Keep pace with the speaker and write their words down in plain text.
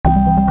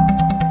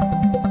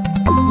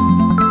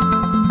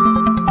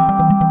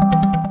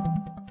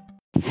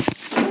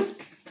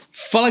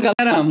Fala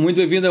galera, muito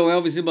bem-vindo ao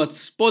Elvis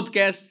Ibats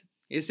Podcast.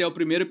 Esse é o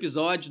primeiro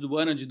episódio do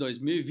ano de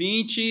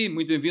 2020.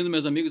 Muito bem-vindo,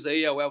 meus amigos,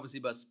 aí ao Elvis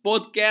Ibats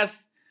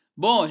Podcast.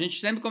 Bom, a gente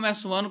sempre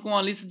começa o ano com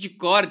uma lista de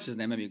cortes,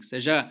 né, meu amigo?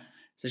 Seja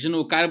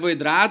no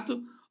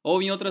carboidrato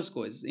ou em outras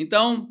coisas.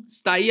 Então,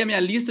 está aí a minha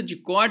lista de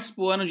cortes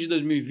para o ano de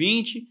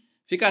 2020.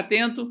 Fica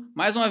atento,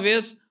 mais uma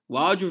vez, o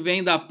áudio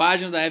vem da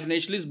página da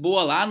Evnet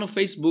Lisboa lá no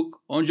Facebook,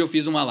 onde eu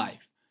fiz uma live.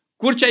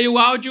 Curte aí o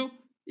áudio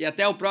e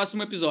até o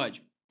próximo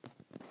episódio.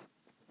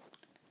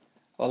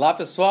 Olá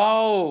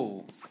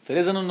pessoal,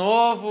 feliz ano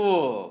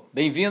novo,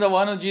 bem-vindo ao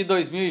ano de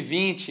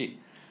 2020.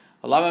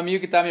 Olá meu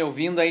amigo que está me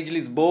ouvindo aí de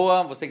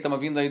Lisboa, você que está me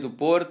ouvindo aí do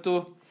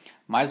Porto.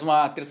 Mais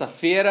uma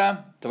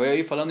terça-feira, estou eu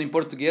aí falando em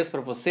português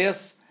para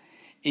vocês.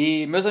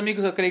 E meus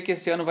amigos, eu creio que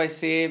esse ano vai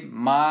ser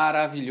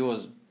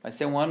maravilhoso. Vai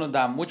ser um ano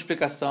da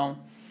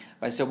multiplicação,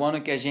 vai ser um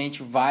ano que a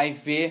gente vai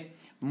ver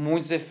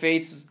muitos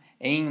efeitos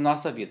em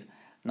nossa vida.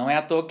 Não é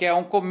à toa que é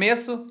um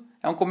começo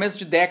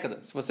de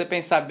década. Se você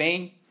pensar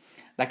bem,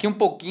 daqui um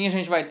pouquinho a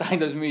gente vai estar em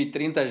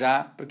 2030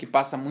 já, porque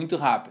passa muito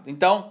rápido.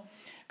 Então,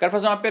 quero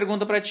fazer uma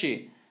pergunta para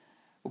ti.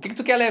 O que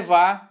tu quer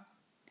levar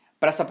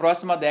para essa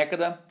próxima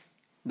década,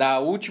 da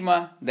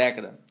última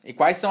década? E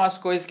quais são as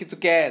coisas que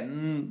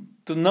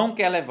tu não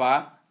quer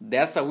levar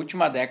dessa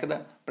última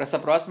década para essa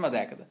próxima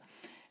década?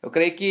 Eu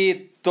creio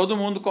que todo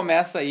mundo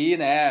começa aí,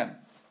 né?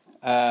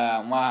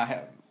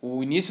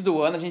 O início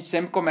do ano a gente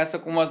sempre começa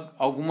com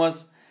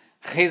algumas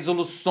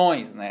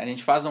resoluções, né? A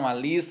gente faz uma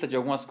lista de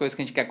algumas coisas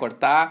que a gente quer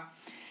cortar.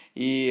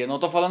 E eu não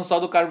estou falando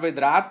só do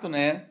carboidrato,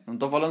 né? Não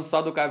estou falando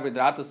só do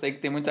carboidrato. Eu sei que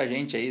tem muita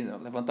gente aí,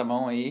 levanta a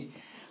mão aí,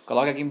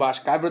 coloca aqui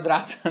embaixo,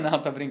 carboidrato. Não,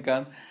 tô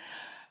brincando.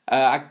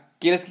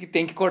 Aqueles que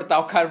tem que cortar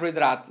o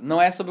carboidrato.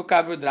 Não é sobre o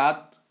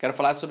carboidrato, quero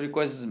falar sobre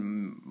coisas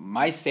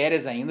mais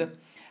sérias ainda.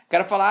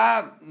 Quero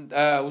falar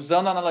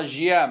usando a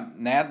analogia,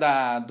 né,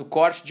 do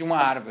corte de uma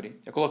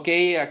árvore. Eu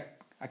coloquei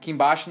aqui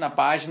embaixo na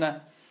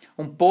página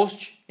um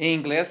post em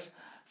inglês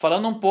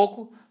falando um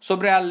pouco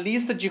sobre a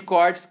lista de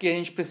cortes que a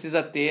gente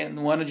precisa ter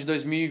no ano de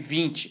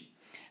 2020.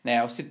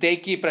 Né? Eu citei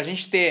que para a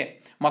gente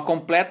ter uma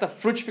completa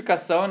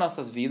frutificação em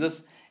nossas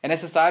vidas, é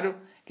necessário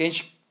que a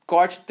gente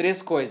corte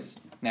 3 coisas.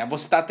 Né? Vou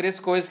citar 3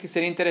 coisas que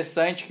seria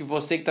interessante que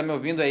você que está me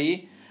ouvindo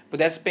aí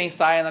pudesse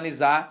pensar e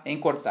analisar em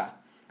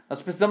cortar.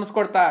 Nós precisamos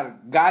cortar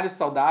galhos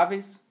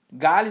saudáveis,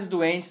 galhos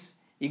doentes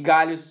e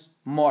galhos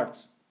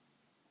mortos.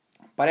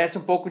 Parece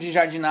um pouco de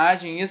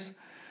jardinagem isso,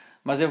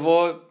 mas eu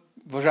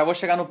já vou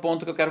chegar no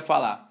ponto que eu quero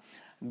falar.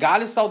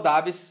 Galhos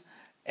saudáveis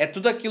é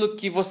tudo aquilo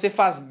que você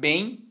faz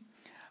bem,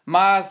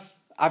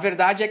 mas a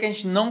verdade é que a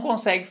gente não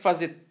consegue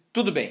fazer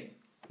tudo bem.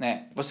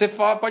 Né? Você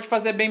pode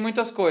fazer bem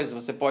muitas coisas,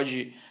 você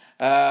pode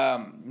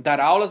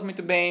dar aulas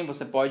muito bem,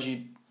 você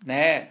pode,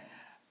 né,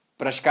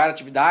 praticar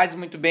atividades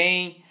muito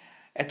bem,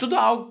 é tudo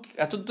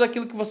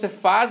aquilo que você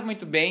faz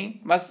muito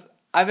bem, mas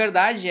a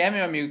verdade é,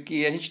 meu amigo,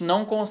 que a gente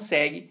não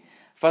consegue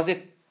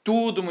fazer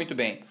tudo muito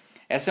bem.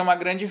 Essa é uma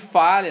grande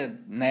falha,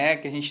 né,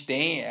 que a gente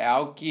tem, é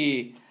algo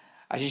que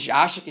a gente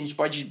acha que a gente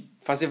pode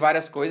fazer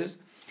várias coisas.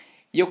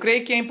 E eu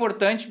creio que é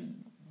importante,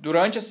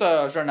 durante a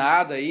sua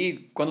jornada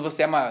aí,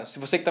 se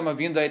você que está me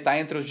ouvindo aí está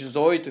entre os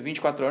 18 e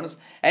 24 anos,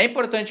 é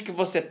importante que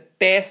você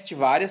teste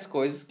várias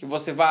coisas, que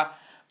você vá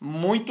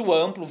muito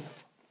amplo,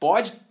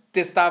 pode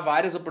testar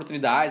várias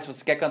oportunidades. Se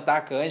você quer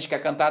cantar, cante,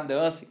 quer cantar,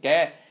 dance,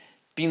 quer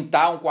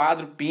pintar um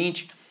quadro,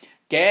 pinte,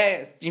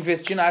 quer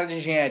investir na área de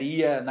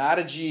engenharia, na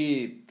área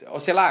de, ou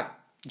sei lá,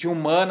 de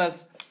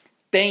humanas,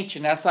 tente.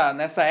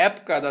 Nessa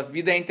época da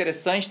vida é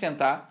interessante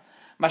tentar,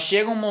 mas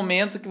chega um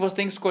momento que você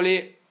tem que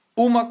escolher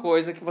uma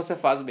coisa que você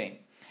faz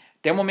bem.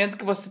 Tem um momento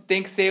que você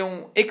tem que ser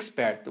um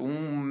expert,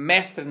 um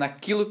mestre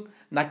naquele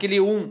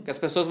que as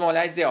pessoas vão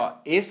olhar e dizer, ó,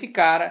 esse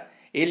cara,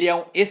 ele é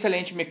um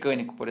excelente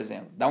mecânico, por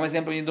exemplo. Dá um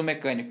exemplo aí do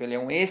mecânico, ele é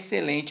um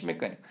excelente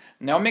mecânico.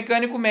 Não é um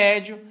mecânico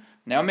médio,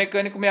 não é um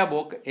mecânico meia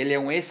boca, ele é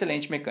um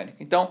excelente mecânico.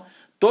 Então,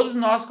 todos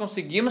nós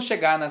conseguimos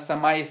chegar nessa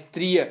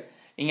maestria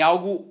em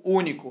algo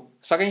único.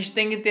 Só que a gente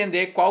tem que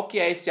entender qual que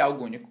é esse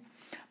algo único.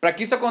 Para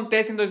que isso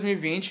aconteça em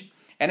 2020,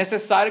 é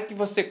necessário que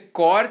você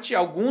corte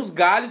alguns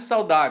galhos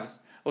saudáveis.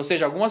 Ou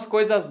seja, algumas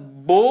coisas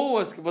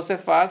boas que você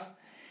faz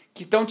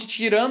que estão te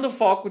tirando o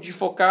foco de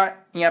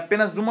focar em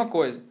apenas uma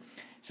coisa.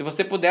 Se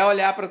você puder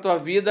olhar para a tua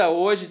vida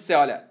hoje e dizer,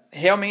 olha,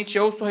 realmente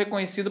eu sou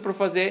reconhecido por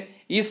fazer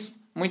isso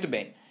muito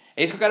bem.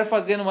 É isso que eu quero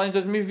fazer no ano de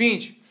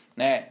 2020.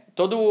 Né?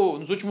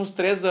 Nos últimos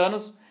 3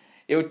 anos,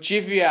 eu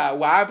tive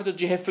o hábito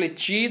de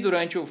refletir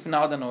durante o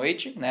final da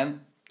noite, né?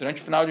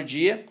 Durante o final do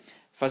dia,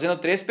 fazendo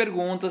 3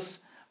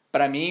 perguntas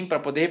para mim, para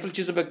poder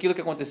refletir sobre aquilo que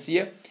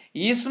acontecia.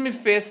 E isso me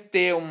fez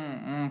ter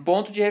um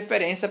ponto de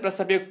referência para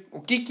saber o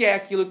que é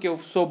aquilo que eu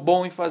sou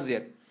bom em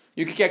fazer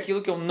e o que é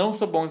aquilo que eu não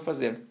sou bom em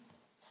fazer.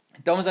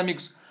 Então, meus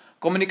amigos,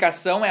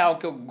 comunicação é algo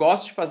que eu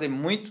gosto de fazer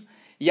muito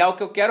e é algo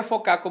que eu quero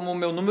focar como o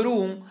meu número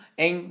 1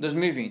 em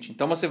 2020.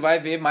 Então, você vai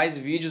ver mais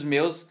vídeos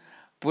meus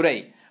por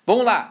aí.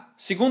 Vamos lá,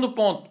 segundo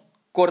ponto.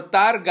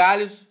 Cortar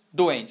galhos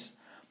doentes.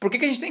 Por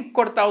que a gente tem que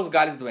cortar os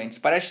galhos doentes?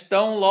 Parece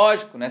tão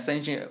lógico, né? Se a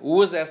gente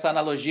usa essa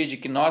analogia de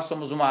que nós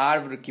somos uma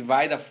árvore que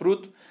vai dar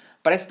fruto,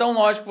 Parece tão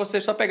lógico você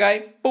só pegar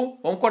e pum,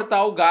 vamos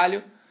cortar o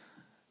galho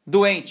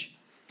doente.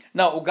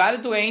 Não, o galho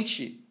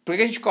doente, por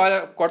que a gente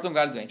corta um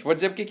galho doente? Vou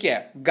dizer o que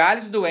é.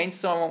 Galhos doentes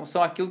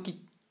são aquilo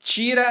que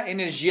tira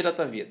energia da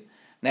tua vida.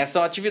 Né?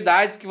 São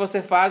atividades que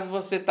você faz e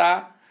você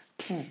está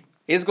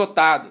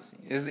esgotado. Assim,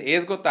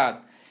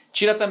 esgotado.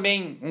 Tira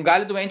também, um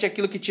galho doente é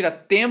aquilo que tira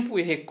tempo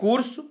e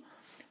recurso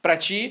para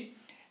ti,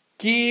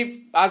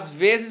 que às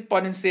vezes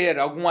podem ser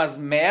algumas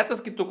metas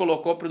que tu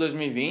colocou para o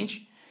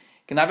 2020,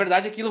 que na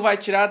verdade aquilo vai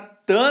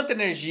tirar tanta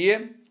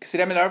energia que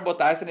seria melhor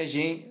botar essa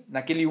energia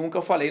naquele que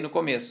eu falei no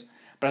começo,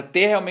 para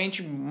ter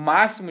realmente o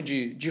máximo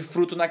de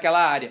fruto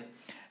naquela área.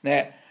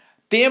 Né?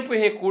 Tempo e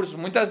recursos,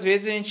 muitas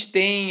vezes a gente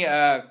tem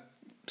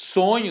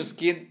sonhos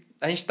que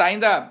a gente está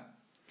ainda,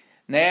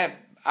 né,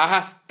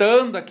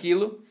 arrastando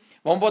aquilo,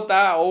 vamos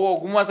botar, ou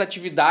algumas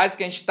atividades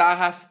que a gente está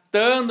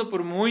arrastando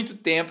por muito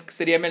tempo, que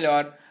seria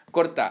melhor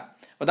cortar.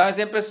 Vou dar um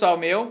exemplo pessoal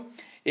meu.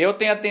 Eu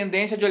tenho a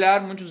tendência de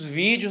olhar muitos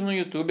vídeos no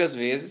YouTube às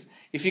vezes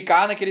e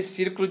ficar naquele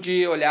círculo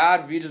de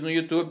olhar vídeos no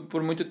YouTube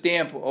por muito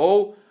tempo.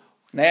 Ou,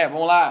 né,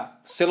 vamos lá,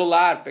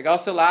 celular, pegar o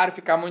celular e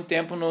ficar muito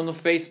tempo no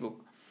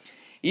Facebook.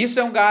 Isso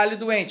é um galho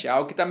doente,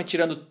 algo que está me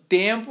tirando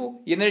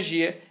tempo e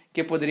energia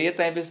que eu poderia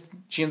estar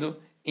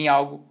investindo em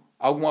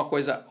alguma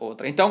coisa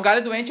outra. Então,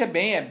 galho doente é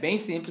bem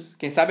simples.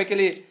 Quem sabe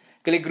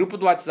aquele grupo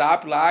do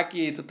WhatsApp lá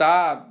que tu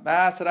tá,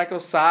 será que eu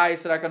saio,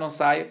 será que eu não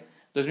saio?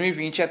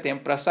 2020 é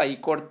tempo para sair,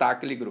 cortar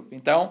aquele grupo.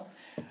 Então,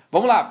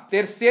 vamos lá.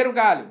 Terceiro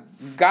galho,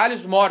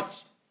 galhos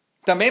mortos.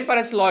 Também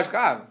parece lógico.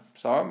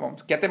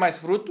 Quer ter mais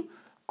fruto?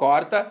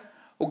 Corta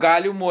o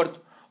galho morto.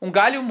 Um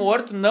galho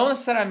morto não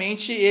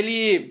necessariamente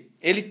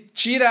ele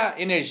tira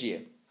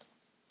energia.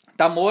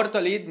 Tá morto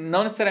ali,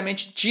 não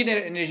necessariamente tira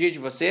energia de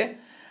você,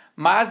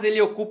 mas ele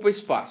ocupa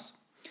espaço.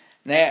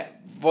 Né?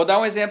 Vou dar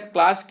um exemplo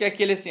clássico que é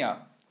aquele assim, ó.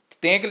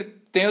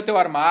 Tem o teu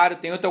armário,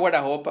 tem o teu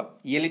guarda-roupa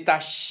e ele tá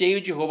cheio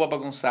de roupa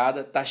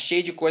bagunçada, tá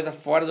cheio de coisa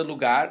fora do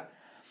lugar.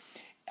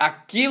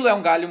 Aquilo é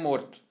um galho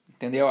morto,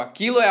 entendeu?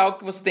 Aquilo é algo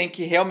que você tem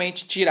que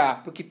realmente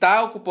tirar, porque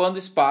tá ocupando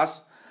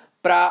espaço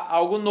para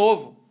algo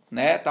novo,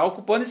 né? Tá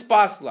ocupando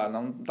espaço lá,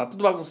 não tá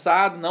tudo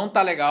bagunçado, não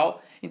tá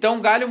legal. Então,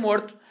 um galho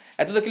morto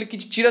é tudo aquilo que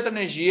te tira a tua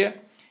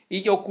energia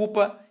e que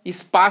ocupa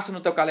espaço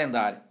no teu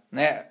calendário,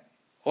 né?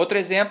 Outro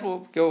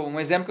exemplo, um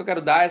exemplo que eu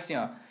quero dar é assim,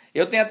 ó.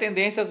 Eu tenho a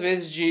tendência às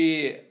vezes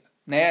de,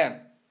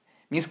 né,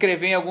 me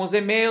inscrever em alguns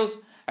e-mails,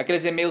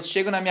 aqueles e-mails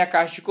chegam na minha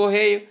caixa de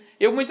correio,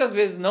 eu muitas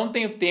vezes não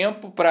tenho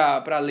tempo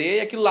para ler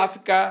e aquilo lá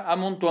fica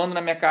amontoando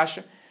na minha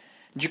caixa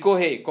de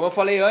correio. Como eu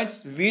falei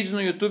antes, vídeos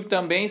no YouTube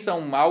também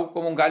são algo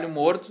como um galho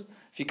morto,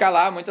 fica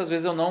lá, muitas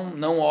vezes eu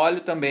não olho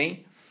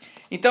também.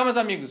 Então, meus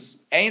amigos,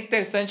 é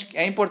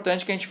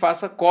importante que a gente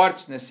faça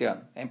cortes nesse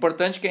ano. É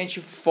importante que a gente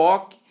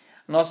foque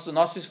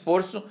nosso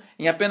esforço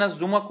em apenas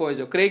uma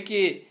coisa. Eu creio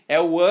que é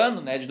o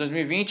ano, né, de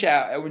 2020,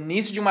 é o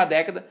início de uma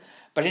década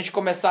para a gente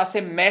começar a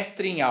ser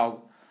mestre em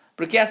algo.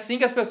 Porque é assim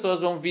que as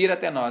pessoas vão vir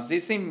até nós.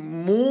 Existem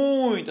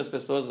muitas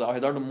pessoas ao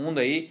redor do mundo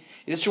aí.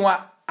 Existe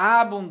uma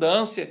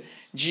abundância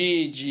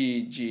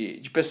de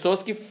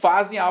pessoas que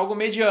fazem algo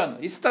mediano.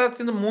 Isso está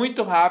sendo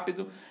muito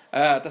rápido,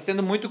 está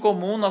sendo muito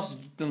comum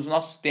nos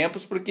nossos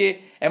tempos,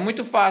 porque é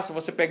muito fácil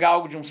você pegar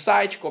algo de um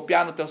site,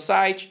 copiar no teu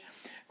site,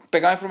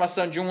 pegar uma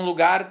informação de um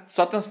lugar,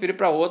 só transferir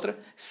para outra,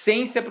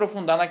 sem se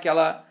aprofundar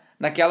naquela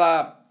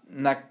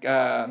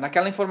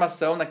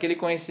informação, naquele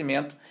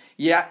conhecimento,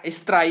 e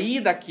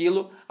extrair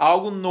daquilo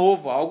algo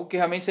novo, algo que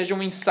realmente seja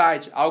um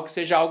insight, algo que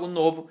seja algo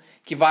novo,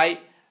 que vai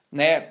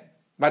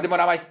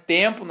demorar mais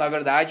tempo, na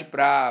verdade,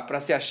 para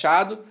ser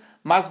achado,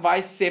 mas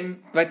vai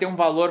ter um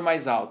valor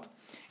mais alto.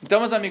 Então,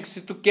 meus amigos,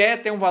 se tu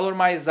quer ter um valor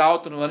mais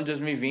alto no ano de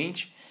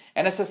 2020,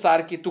 é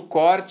necessário que tu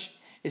corte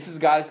esses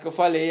galhos que eu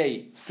falei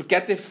aí. Se tu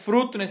quer ter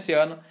fruto nesse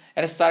ano,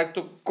 é necessário que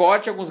tu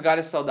corte alguns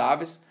galhos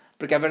saudáveis,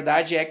 porque a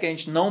verdade é que a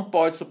gente não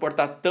pode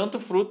suportar tanto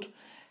fruto.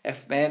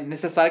 É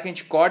necessário que a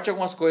gente corte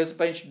algumas coisas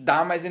para a gente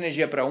dar mais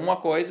energia para uma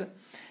coisa.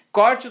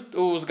 Corte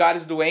os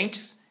galhos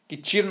doentes, que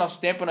tiram nosso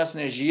tempo e nossa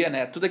energia,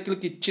 né? Tudo aquilo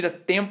que tira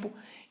tempo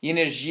e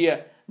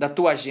energia da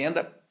tua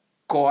agenda,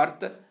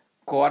 corta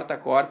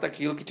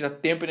aquilo que tira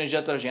tempo e energia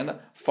da tua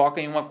agenda, foca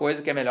em uma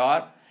coisa que é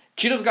melhor.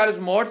 Tira os galhos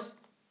mortos,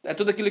 é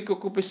tudo aquilo que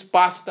ocupa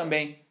espaço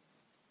também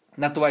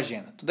na tua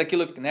agenda. Tudo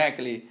aquilo, né,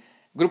 aquele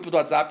grupo do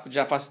WhatsApp que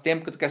já faz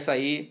tempo que tu quer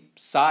sair,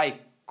 sai,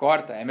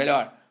 corta, é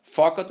melhor.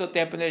 Foca o teu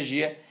tempo e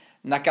energia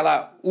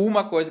naquela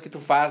uma coisa que tu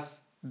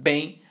faz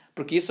bem,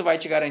 porque isso vai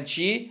te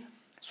garantir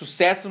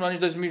sucesso no ano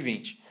de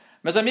 2020.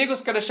 Meus amigos,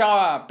 quero deixar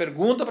uma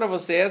pergunta para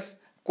vocês.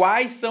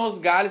 Quais são os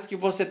galhos que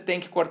você tem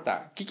que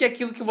cortar? O que é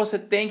aquilo que você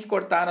tem que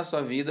cortar na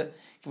sua vida,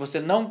 que você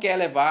não quer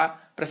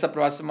levar para essa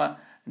próxima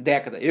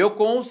década? Eu,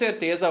 com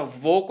certeza,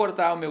 vou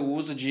cortar o meu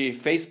uso de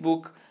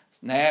Facebook,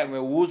 né, o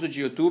meu uso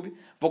de YouTube,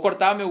 vou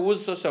cortar o meu uso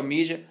de social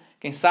media.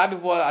 Quem sabe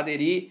vou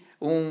aderir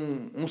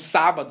um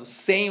sábado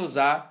sem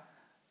usar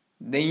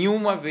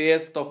nenhuma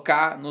vez,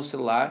 tocar no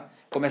celular.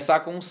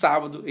 Começar com um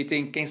sábado e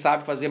quem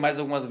sabe fazer mais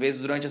algumas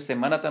vezes durante a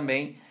semana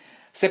também.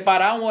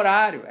 Separar um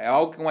horário,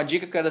 uma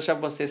dica que eu quero deixar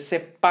para você.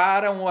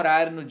 Separa um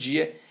horário no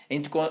dia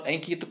em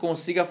que tu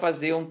consiga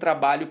fazer um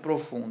trabalho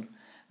profundo,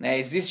 né?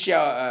 Existe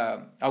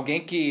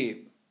alguém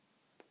que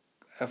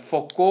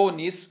focou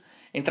nisso,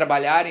 em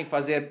trabalhar, em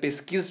fazer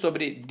pesquisa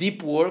sobre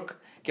deep work,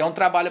 que é um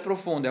trabalho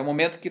profundo, é o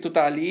momento que tu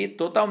está ali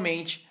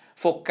totalmente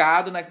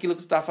focado naquilo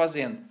que tu está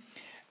fazendo.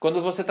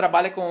 Quando você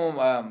trabalha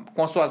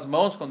com as suas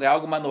mãos, quando é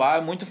algo manual,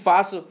 é muito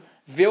fácil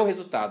ver o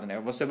resultado, né?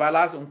 Você vai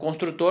lá, um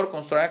construtor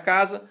constrói a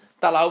casa,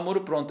 tá lá o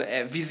muro pronto,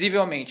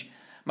 visivelmente.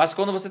 Mas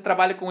quando você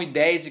trabalha com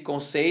ideias e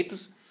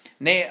conceitos,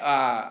 né,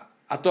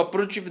 a tua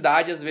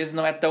produtividade às vezes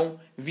não é tão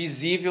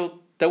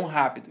visível, tão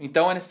rápido.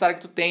 Então é necessário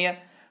que tu tenha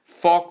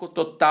foco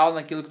total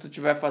naquilo que tu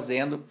estiver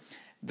fazendo.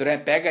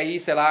 Pega aí,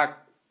 sei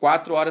lá,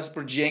 4 horas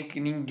por dia em que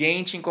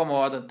ninguém te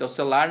incomoda, teu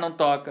celular não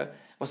toca,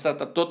 você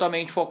está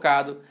totalmente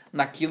focado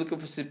naquilo que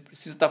você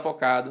precisa estar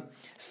focado,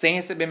 sem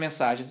receber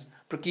mensagens,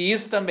 porque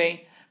isso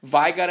também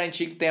vai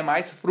garantir que tenha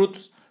mais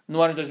frutos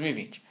no ano de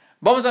 2020.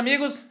 Bom, meus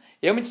amigos,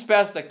 eu me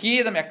despeço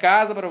daqui, da minha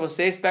casa, para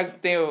vocês. Espero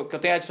que eu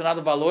tenha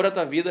adicionado valor à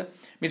tua vida.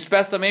 Me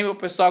despeço também do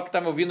pessoal que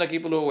está me ouvindo aqui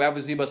pelo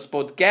Elvis Ribas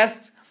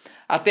Podcast.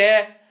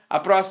 Até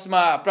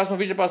próximo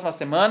vídeo da próxima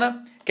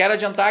semana. Quero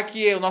adiantar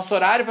que o nosso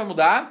horário vai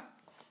mudar.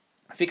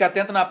 Fica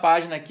atento na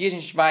página aqui.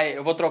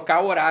 Eu vou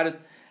trocar o horário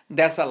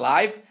dessa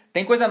live.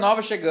 Tem coisa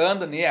nova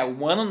chegando, né?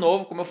 Um ano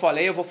novo, como eu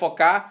falei, eu vou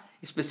focar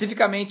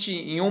especificamente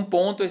em um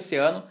ponto esse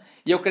ano.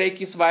 E eu creio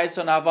que isso vai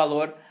adicionar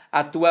valor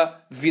à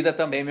tua vida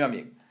também, meu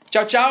amigo.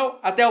 Tchau, tchau.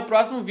 Até o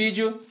próximo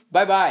vídeo.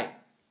 Bye, bye.